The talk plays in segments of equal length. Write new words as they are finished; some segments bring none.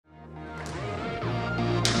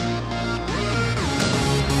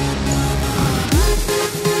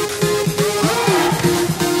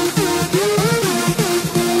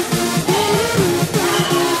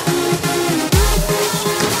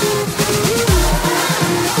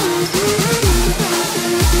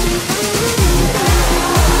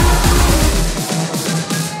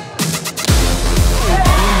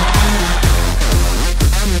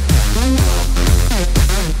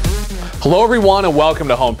Hello everyone and welcome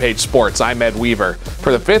to Homepage Sports. I'm Ed Weaver.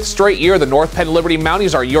 For the 5th straight year, the North Penn Liberty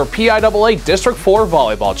Mounties are your PIAA District 4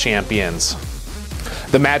 volleyball champions.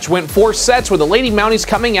 The match went 4 sets with the Lady Mounties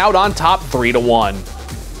coming out on top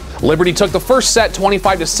 3-1. Liberty took the first set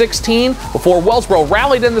 25-16 before Wellsboro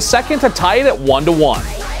rallied in the second to tie it at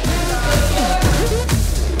 1-1.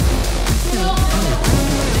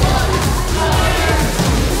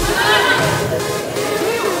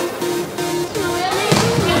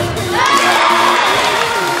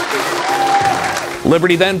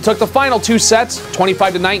 Liberty then took the final 2 sets,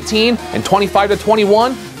 25-19 and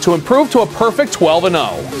 25-21, to improve to a perfect 12-0.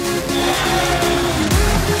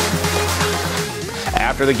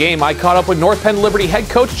 After the game, I caught up with North Penn Liberty head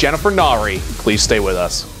coach Jennifer Nari. Please stay with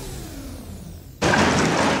us.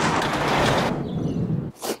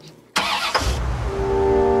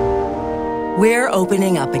 We're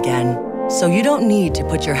opening up again, so you don't need to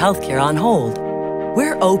put your healthcare on hold.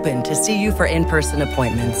 We're open to see you for in-person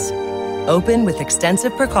appointments. Open with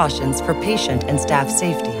extensive precautions for patient and staff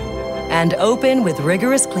safety. And open with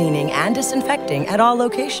rigorous cleaning and disinfecting at all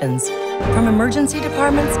locations, from emergency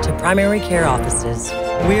departments to primary care offices.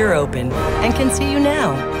 We're open and can see you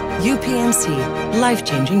now. UPMC,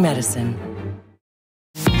 life-changing medicine.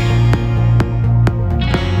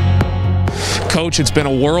 Coach, it's been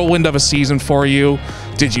a whirlwind of a season for you.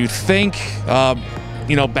 Did you think,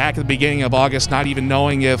 back at the beginning of August, not even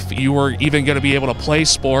knowing if you were even going to be able to play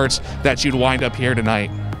sports, that you'd wind up here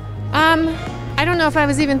tonight? I don't know if I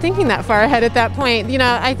was even thinking that far ahead at that point.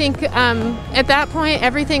 I think at that point,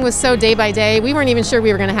 everything was so day by day. We weren't even sure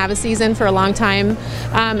we were going to have a season for a long time.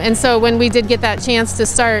 And so when we did get that chance to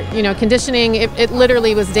start, conditioning, it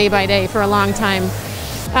literally was day by day for a long time.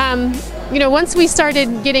 Once we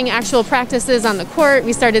started getting actual practices on the court,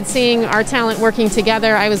 we started seeing our talent working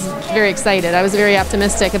together. I was very excited. I was very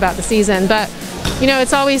optimistic about the season. But,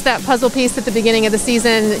 it's always that puzzle piece at the beginning of the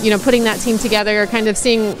season, putting that team together, kind of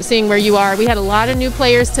seeing where you are. We had a lot of new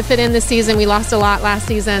players to fit in this season. We lost a lot last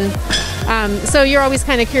season. So you're always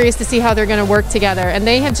kind of curious to see how they're going to work together. And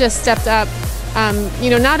they have just stepped up.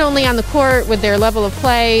 Not only on the court with their level of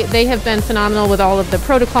play, they have been phenomenal with all of the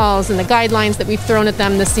protocols and the guidelines that we've thrown at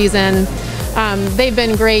them this season. They've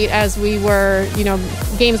been great as we were,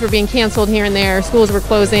 games were being canceled here and there, schools were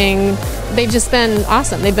closing. They've just been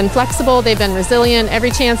awesome. They've been flexible, they've been resilient.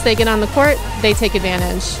 Every chance they get on the court, they take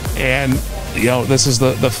advantage. And this is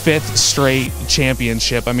the 5th straight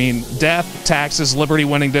championship. I mean, death, taxes, Liberty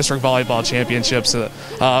winning district volleyball championships.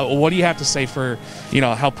 What do you have to say for,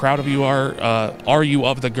 how proud of you are you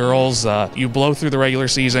of the girls? You blow through the regular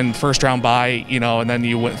season, first round bye, and then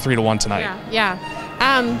you went 3-1 tonight. Yeah.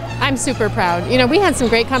 I'm super proud. We had some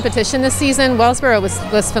great competition this season. Wellsboro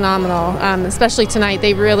was phenomenal, especially tonight.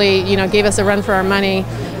 They really, gave us a run for our money.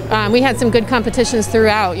 We had some good competitions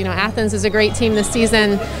throughout. Athens is a great team this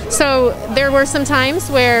season. So there were some times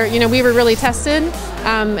where, we were really tested,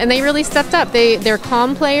 and they really stepped up. They're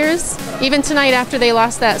calm players. Even tonight after they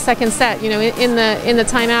lost that second set, in the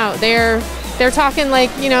timeout, they're talking like,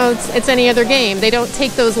 it's any other game. They don't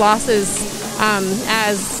take those losses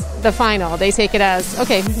as the final. They take it as,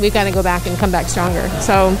 okay, we've got to go back and come back stronger.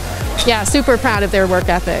 So yeah, super proud of their work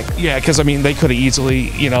ethic. Yeah, because they could have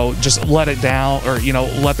easily, just let it down or,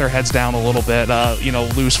 let their heads down a little bit,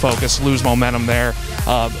 lose focus, lose momentum there.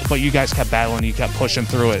 But you guys kept battling, you kept pushing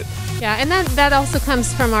through it. Yeah, and that also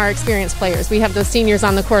comes from our experienced players. We have those seniors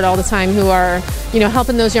on the court all the time who are,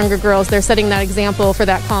 helping those younger girls. They're setting that example for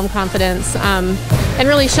that calm confidence, and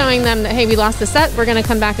really showing them that, hey, we lost the set, we're going to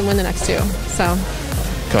come back and win the next 2. So,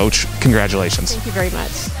 Coach, congratulations. Thank you very much.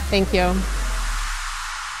 Thank you.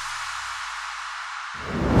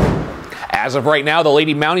 As of right now, the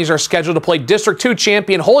Lady Mounties are scheduled to play District 2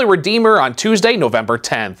 champion Holy Redeemer on Tuesday, November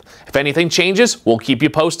 10th. If anything changes, we'll keep you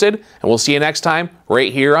posted, and we'll see you next time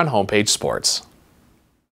right here on Homepage Sports.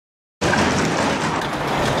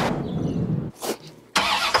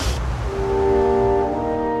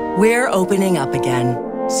 We're opening up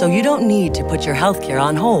again, so you don't need to put your healthcare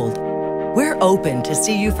on hold. We're open to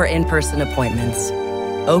see you for in-person appointments.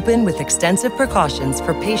 Open with extensive precautions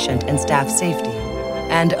for patient and staff safety.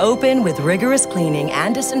 And open with rigorous cleaning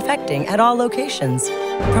and disinfecting at all locations,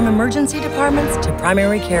 from emergency departments to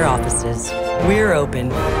primary care offices. We're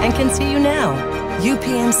open and can see you now.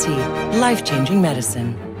 UPMC, life-changing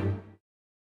medicine.